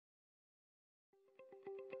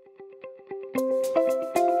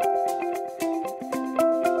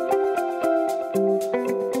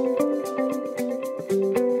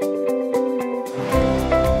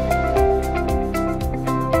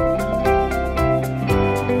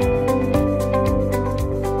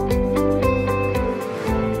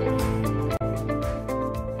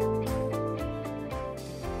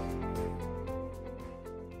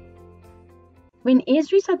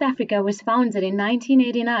South Africa was founded in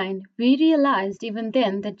 1989, we realized even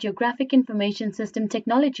then that geographic information system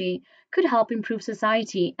technology could help improve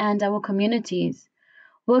society and our communities.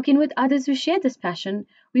 Working with others who shared this passion,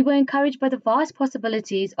 we were encouraged by the vast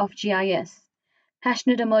possibilities of GIS.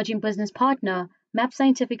 Passionate emerging business partner, M.A.P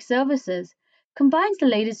Scientific Services, combines the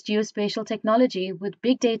latest geospatial technology with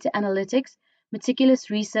big data analytics, meticulous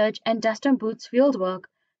research, and dust on boots fieldwork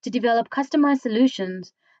to develop customized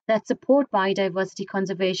solutions that support biodiversity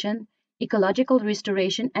conservation, ecological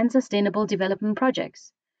restoration, and sustainable development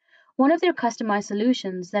projects. One of their customized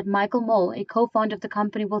solutions that Michael Moll, a co-founder of the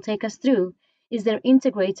company, will take us through is their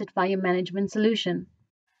integrated fire management solution.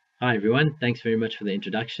 Hi everyone, thanks very much for the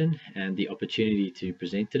introduction and the opportunity to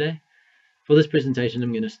present today. For this presentation,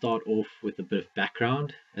 I'm going to start off with a bit of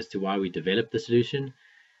background as to why we developed the solution,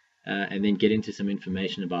 and then get into some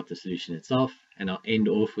information about the solution itself, and I'll end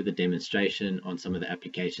off with a demonstration on some of the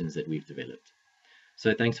applications that we've developed.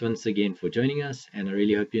 So thanks once again for joining us, and I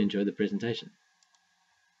really hope you enjoy the presentation.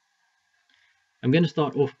 I'm going to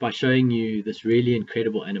start off by showing you this really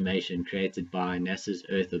incredible animation created by NASA's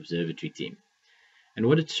Earth Observatory team. And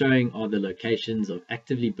what it's showing are the locations of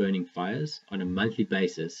actively burning fires on a monthly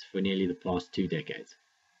basis for nearly the past 2 decades.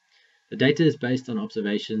 The data is based on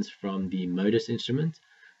observations from the MODIS instrument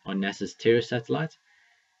on NASA's Terra satellite,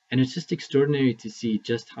 and it's just extraordinary to see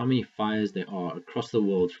just how many fires there are across the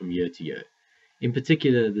world from year to year. In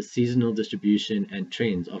particular, the seasonal distribution and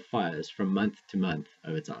trends of fires from month to month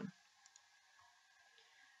over time.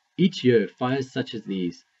 Each year, fires such as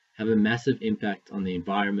these have a massive impact on the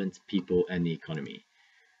environment, people, and the economy.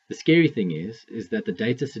 The scary thing is that the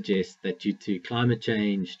data suggests that due to climate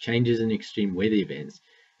change, changes in extreme weather events,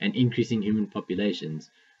 and increasing human populations,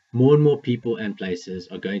 more and more people and places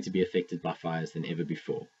are going to be affected by fires than ever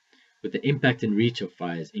before, with the impact and reach of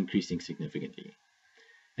fires increasing significantly.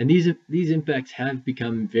 And these impacts have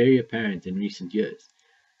become very apparent in recent years.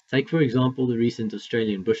 Take, for example, the recent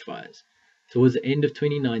Australian bushfires. Towards the end of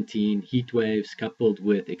 2019, heat waves coupled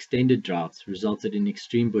with extended droughts resulted in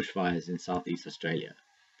extreme bushfires in southeast Australia.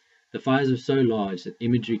 The fires were so large that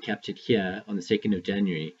imagery captured here on the 2nd of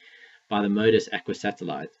January by the MODIS Aqua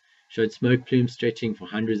satellite showed smoke plumes stretching for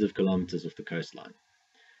hundreds of kilometers off the coastline.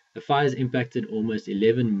 The fires impacted almost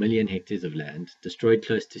 11 million hectares of land, destroyed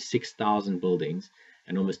close to 6,000 buildings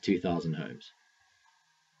and almost 2,000 homes.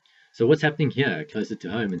 So what's happening here, closer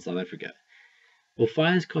to home in South Africa? Well,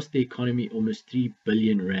 fires cost the economy almost 3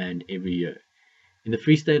 billion rand every year. In the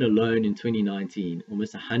Free State alone in 2019,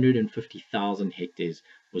 almost 150,000 hectares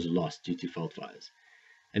was lost due to fault fires.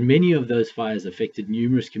 And many of those fires affected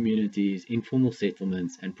numerous communities, informal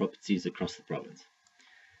settlements, and properties across the province.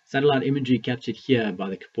 Satellite imagery captured here by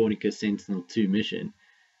the Copernicus Sentinel-2 mission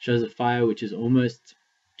shows a fire which is almost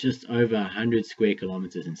just over 100 square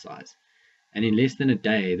kilometers in size. And in less than a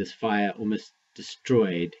day, this fire almost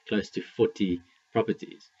destroyed close to 40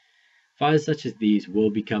 properties. Fires such as these will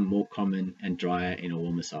become more common and drier in a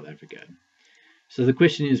warmer South Africa. So the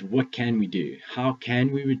question is, what can we do? How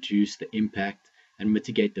can we reduce the impact and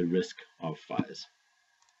mitigate the risk of fires?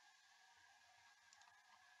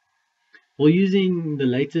 Well, using the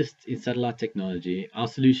latest in satellite technology, our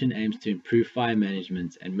solution aims to improve fire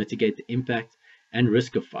management and mitigate the impact and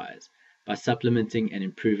risk of fires by supplementing and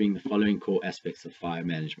improving the following core aspects of fire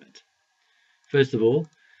management. First of all,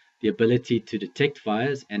 the ability to detect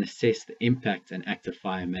fires and assess the impact an active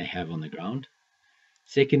fire may have on the ground.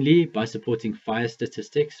 Secondly, by supporting fire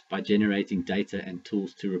statistics by generating data and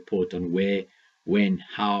tools to report on where, when,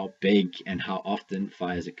 how big, and how often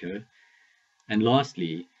fires occur. And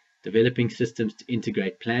lastly, developing systems to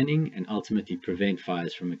integrate planning and ultimately prevent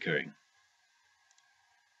fires from occurring.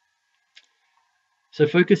 So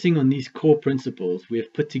focusing on these core principles, we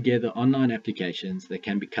have put together online applications that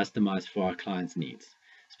can be customized for our clients' needs,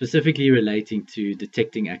 specifically relating to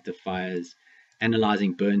detecting active fires,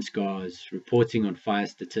 analyzing burn scars, reporting on fire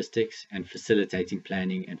statistics, and facilitating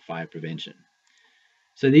planning and fire prevention.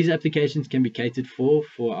 So these applications can be catered for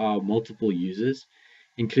our multiple users,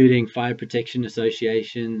 including fire protection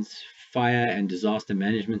associations, fire and disaster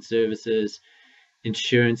management services,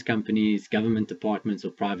 insurance companies, government departments,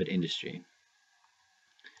 or private industry.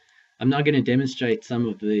 I'm now going to demonstrate some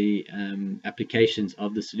of the applications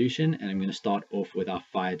of the solution, and I'm going to start off with our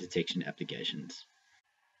fire detection applications.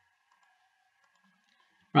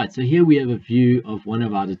 Right, so here we have a view of one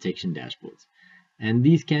of our detection dashboards, and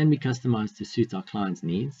these can be customized to suit our clients'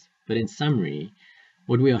 needs, but in summary,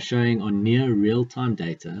 what we are showing are near real-time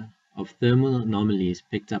data of thermal anomalies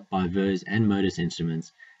picked up by VIRS and MODIS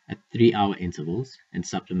instruments at 3-hour intervals and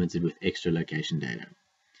supplemented with extra location data.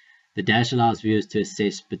 The dash allows viewers to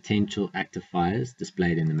assess potential active fires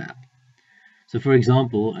displayed in the map. So for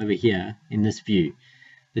example, over here in this view,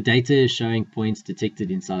 the data is showing points detected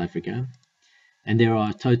in South Africa, and there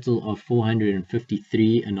are a total of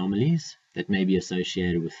 453 anomalies that may be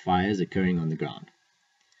associated with fires occurring on the ground.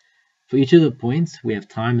 For each of the points, we have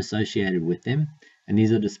time associated with them, and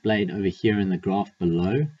these are displayed over here in the graph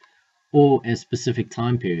below, or as specific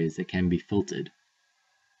time periods that can be filtered.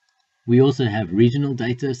 We also have regional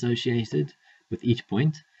data associated with each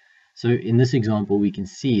point. So in this example, we can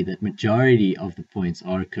see that majority of the points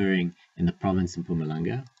are occurring in the province of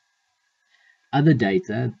Mpumalanga. Other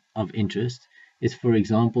data of interest is, for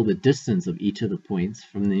example, the distance of each of the points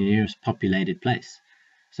from the nearest populated place.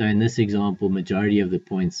 So in this example, majority of the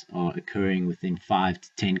points are occurring within 5 to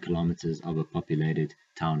 10 kilometers of a populated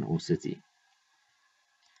town or city.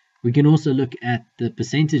 We can also look at the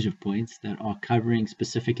percentage of points that are covering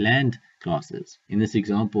specific land classes. In this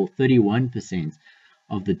example, 31%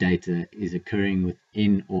 of the data is occurring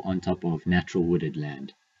within or on top of natural wooded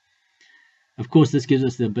land. Of course, this gives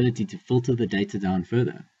us the ability to filter the data down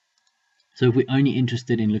further. So if we're only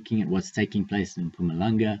interested in looking at what's taking place in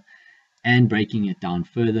Mpumalanga and breaking it down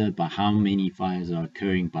further by how many fires are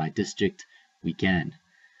occurring by district, we can.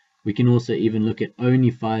 We can also even look at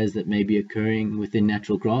only fires that may be occurring within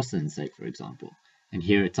natural grasslands, say for example. And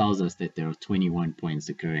here it tells us that there are 21 points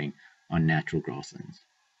occurring on natural grasslands.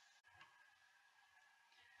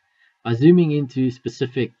 By zooming into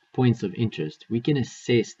specific points of interest, we can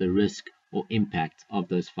assess the risk or impact of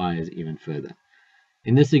those fires even further.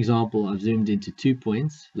 In this example, I've zoomed into 2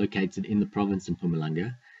 points located in the province of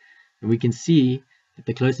Mpumalanga, and we can see that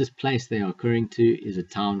the closest place they are occurring to is a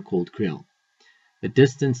town called Kriel. The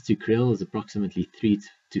distance to Kriel is approximately 3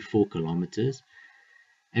 to 4 kilometers,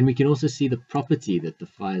 and we can also see the property that the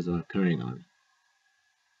fires are occurring on.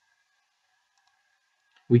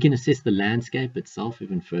 We can assess the landscape itself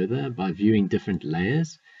even further by viewing different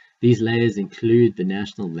layers. These layers include the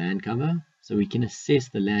national land cover, so we can assess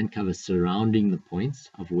the land cover surrounding the points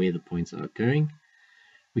of where the points are occurring.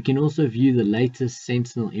 We can also view the latest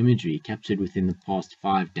sentinel imagery captured within the past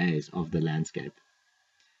 5 days of the landscape.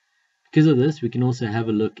 Because of this, we can also have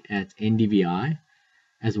a look at NDVI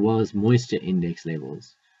as well as moisture index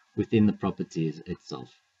levels within the properties itself.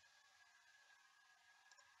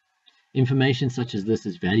 Information such as this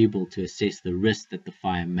is valuable to assess the risk that the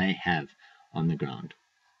fire may have on the ground.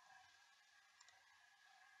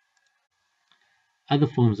 Other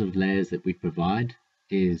forms of layers that we provide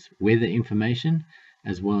is weather information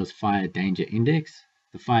as well as fire danger index.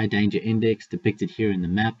 The fire danger index depicted here in the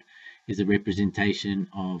map is a representation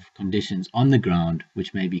of conditions on the ground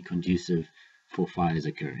which may be conducive for fires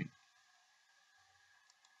occurring.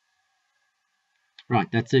 Right,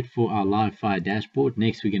 that's it for our live fire dashboard.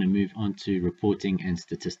 Next, we're going to move on to reporting and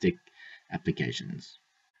statistic applications.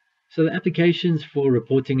 So the applications for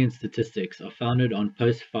reporting and statistics are founded on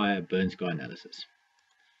post-fire burn scar analysis.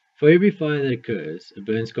 For every fire that occurs, a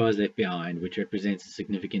burn scar is left behind, which represents a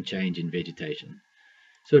significant change in vegetation.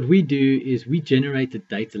 So what we do is we generate a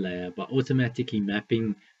data layer by automatically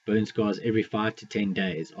mapping burn scars every 5 to 10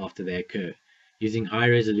 days after they occur, using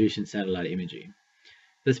high-resolution satellite imagery.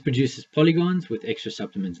 This produces polygons with extra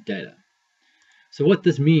supplemented data. So what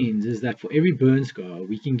this means is that for every burn scar,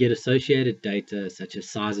 we can get associated data such as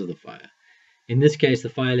size of the fire. In this case, the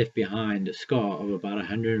fire left behind a scar of about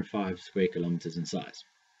 105 square kilometers in size.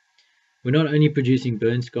 We're not only producing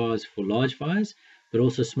burn scars for large fires, but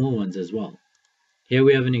also small ones as well. Here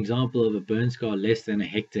we have an example of a burn scar less than a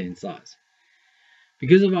hectare in size.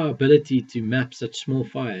 Because of our ability to map such small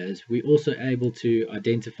fires, we're also able to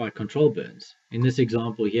identify control burns. In this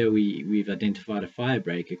example here, we've identified a fire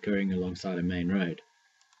break occurring alongside a main road.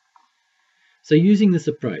 So using this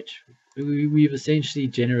approach, we've essentially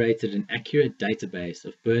generated an accurate database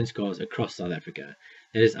of burn scars across South Africa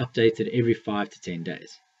that is updated every 5 to 10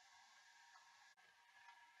 days.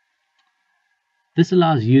 This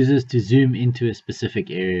allows users to zoom into a specific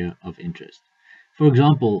area of interest. For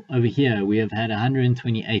example, over here we have had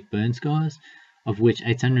 128 burn scars, of which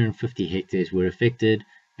 850 hectares were affected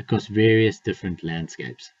across various different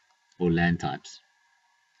landscapes or land types.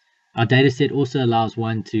 Our dataset also allows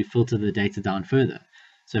one to filter the data down further,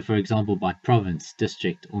 so for example by province,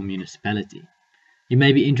 district or municipality. You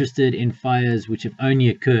may be interested in fires which have only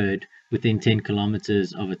occurred within 10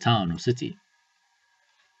 kilometers of a town or city.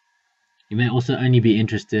 You may also only be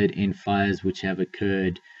interested in fires which have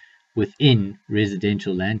occurred within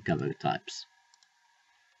residential land cover types.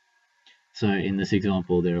 So in this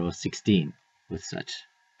example, there are 16 with such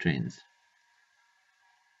trends.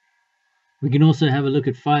 We can also have a look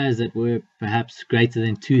at fires that were perhaps greater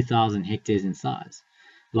than 2,000 hectares in size.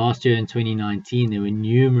 Last year in 2019, there were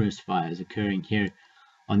numerous fires occurring here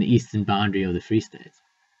on the eastern boundary of the Free State.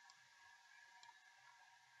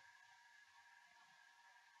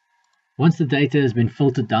 Once the data has been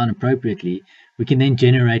filtered down appropriately, we can then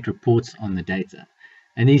generate reports on the data.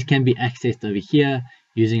 And these can be accessed over here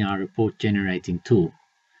using our report generating tool.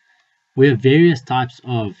 We have various types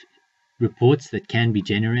of reports that can be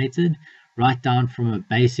generated, right down from a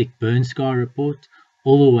basic burn scar report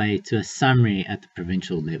all the way to a summary at the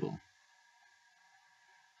provincial level.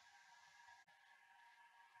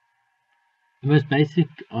 The most basic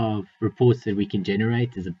of reports that we can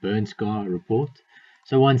generate is a burn scar report.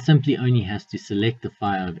 So one simply only has to select the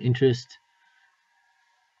fire of interest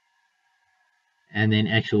and then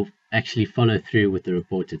actually follow through with the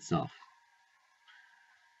report itself.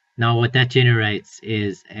 Now what that generates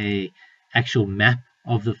is a actual map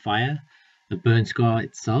of the fire, the burn scar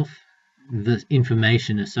itself, the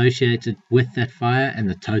information associated with that fire, and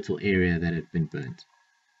the total area that had been burnt.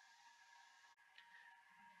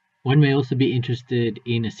 One may also be interested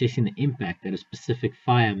in assessing the impact that a specific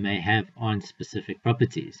fire may have on specific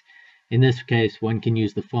properties. In this case, one can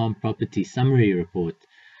use the farm property summary report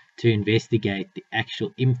to investigate the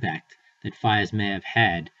actual impact that fires may have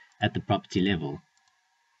had at the property level.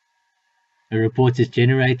 A report is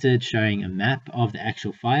generated showing a map of the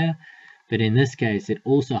actual fire, but in this case it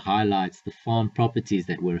also highlights the farm properties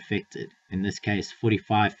that were affected. In this case,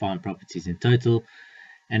 45 farm properties in total,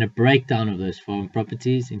 and a breakdown of those farm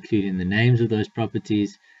properties, including the names of those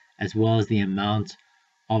properties, as well as the amount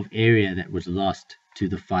of area that was lost to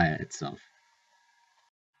the fire itself.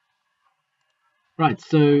 Right,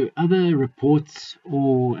 so other reports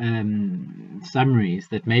or summaries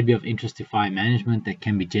that may be of interest to fire management that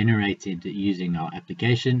can be generated using our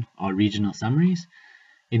application are regional summaries.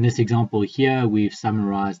 In this example here, we've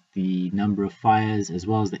summarized the number of fires as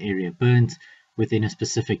well as the area burnt within a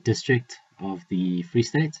specific district of the Free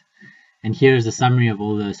State. And here is a summary of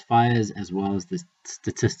all those fires as well as the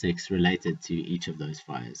statistics related to each of those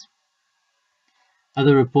fires.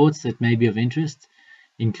 Other reports that may be of interest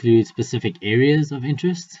include specific areas of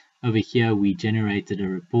interest. Over here we generated a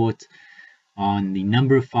report on the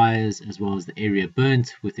number of fires as well as the area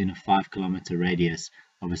burnt within a 5-kilometer radius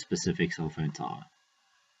of a specific cell phone tower.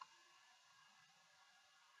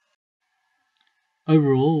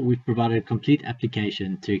 Overall, we've provided a complete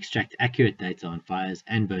application to extract accurate data on fires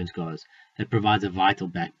and burn scars that provides a vital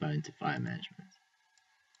backbone to fire management.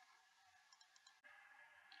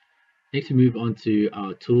 Next, we move on to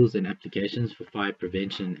our tools and applications for fire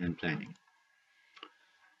prevention and planning.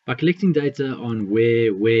 By collecting data on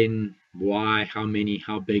where, when, why, how many,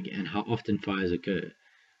 how big, and how often fires occur,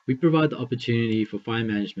 we provide the opportunity for fire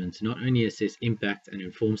management to not only assess impact and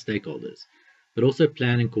inform stakeholders, but also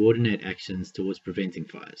plan and coordinate actions towards preventing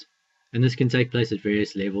fires. And this can take place at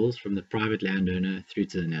various levels, from the private landowner through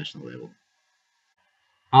to the national level.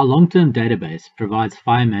 Our long-term database provides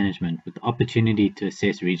fire management with the opportunity to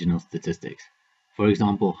assess regional statistics. For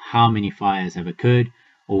example, how many fires have occurred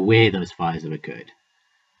or where those fires have occurred.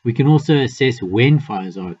 We can also assess when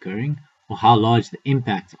fires are occurring or how large the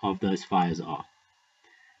impact of those fires are.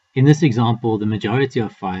 In this example, the majority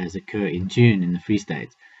of fires occur in June in the Free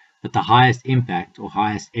State, but the highest impact or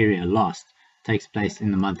highest area lost takes place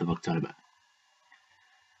in the month of October.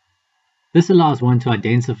 This allows one to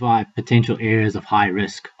identify potential areas of high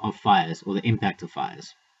risk of fires or the impact of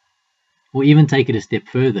fires, or even take it a step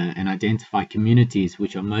further and identify communities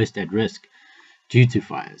which are most at risk due to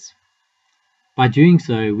fires. By doing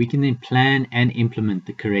so, we can then plan and implement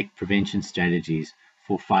the correct prevention strategies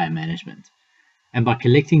for fire management. And by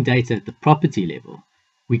collecting data at the property level,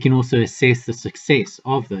 we can also assess the success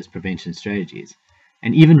of those prevention strategies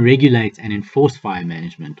and even regulate and enforce fire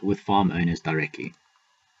management with farm owners directly.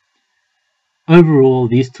 Overall,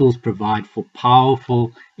 these tools provide for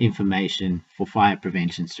powerful information for fire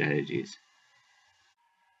prevention strategies.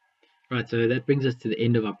 Right, so that brings us to the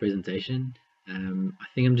end of our presentation. I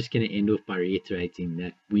think I'm just going to end off by reiterating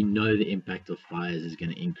that we know the impact of fires is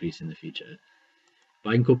going to increase in the future.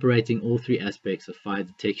 By incorporating all three aspects of fire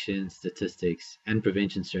detection, statistics, and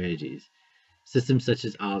prevention strategies, systems such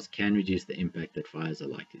as ours can reduce the impact that fires are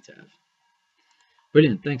likely to have.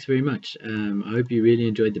 Brilliant, thanks very much. I hope you really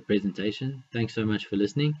enjoyed the presentation. Thanks so much for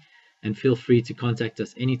listening, and feel free to contact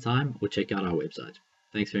us anytime or check out our website.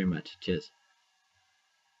 Thanks very much. Cheers.